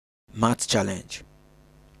Math Challenge.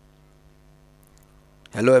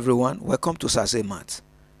 Hello everyone, welcome to Sase Math.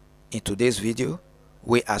 In today's video,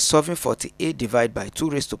 we are solving 48 divided by 2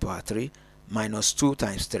 raised to power 3 minus 2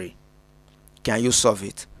 times 3. Can you solve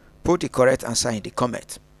it? Put the correct answer in the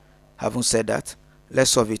comment. Having said that, let's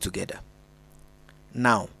solve it together.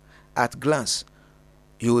 Now, at glance,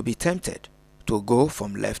 you will be tempted to go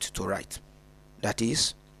from left to right. That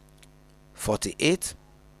is 48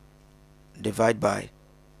 divided by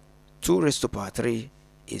 2 raised to power 3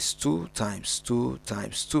 is 2 times 2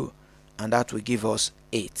 times 2, and that will give us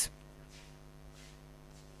 8.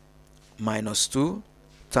 Minus 2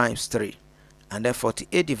 times 3, and then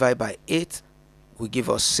 48 divided by 8 will give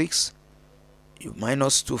us 6. You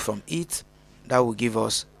minus 2 from it, that will give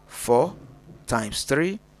us 4 times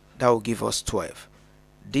 3, that will give us 12.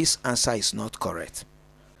 This answer is not correct,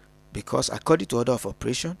 because according to order of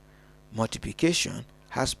operation, multiplication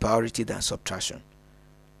has priority than subtraction.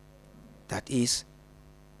 That is,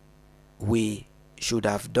 we should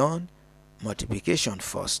have done multiplication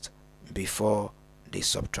first before the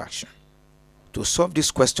subtraction. To solve this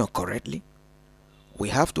question correctly, we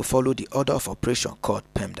have to follow the order of operation called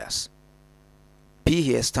PEMDAS. P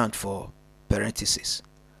here stands for parentheses.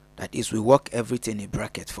 That is, we work everything in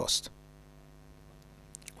bracket first.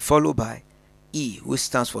 Followed by E, which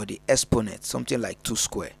stands for the exponent, something like 2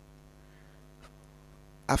 square.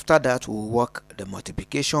 After that, we will work the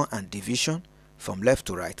multiplication and division from left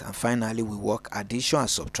to right, and finally we work addition and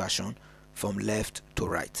subtraction from left to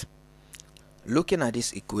right. Looking at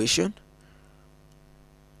this equation,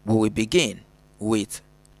 we will begin with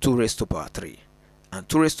 2 raised to power 3, and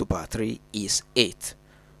 2 raised to power 3 is 8.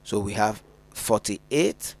 So we have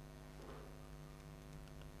 48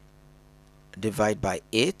 divided by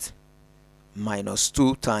 8 minus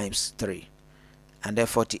 2 times 3. And then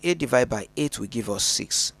 48 divided by 8 will give us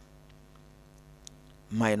 6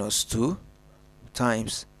 minus 2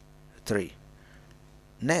 times 3.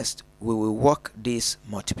 Next, we will work this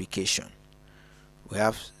multiplication. We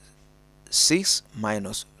have 6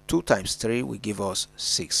 minus 2 times 3 will give us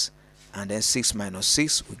 6. And then 6 minus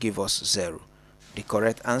 6 will give us 0. The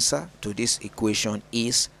correct answer to this equation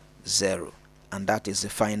is 0. And that is the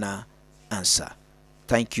final answer.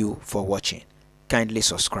 Thank you for watching. Kindly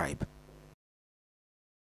subscribe.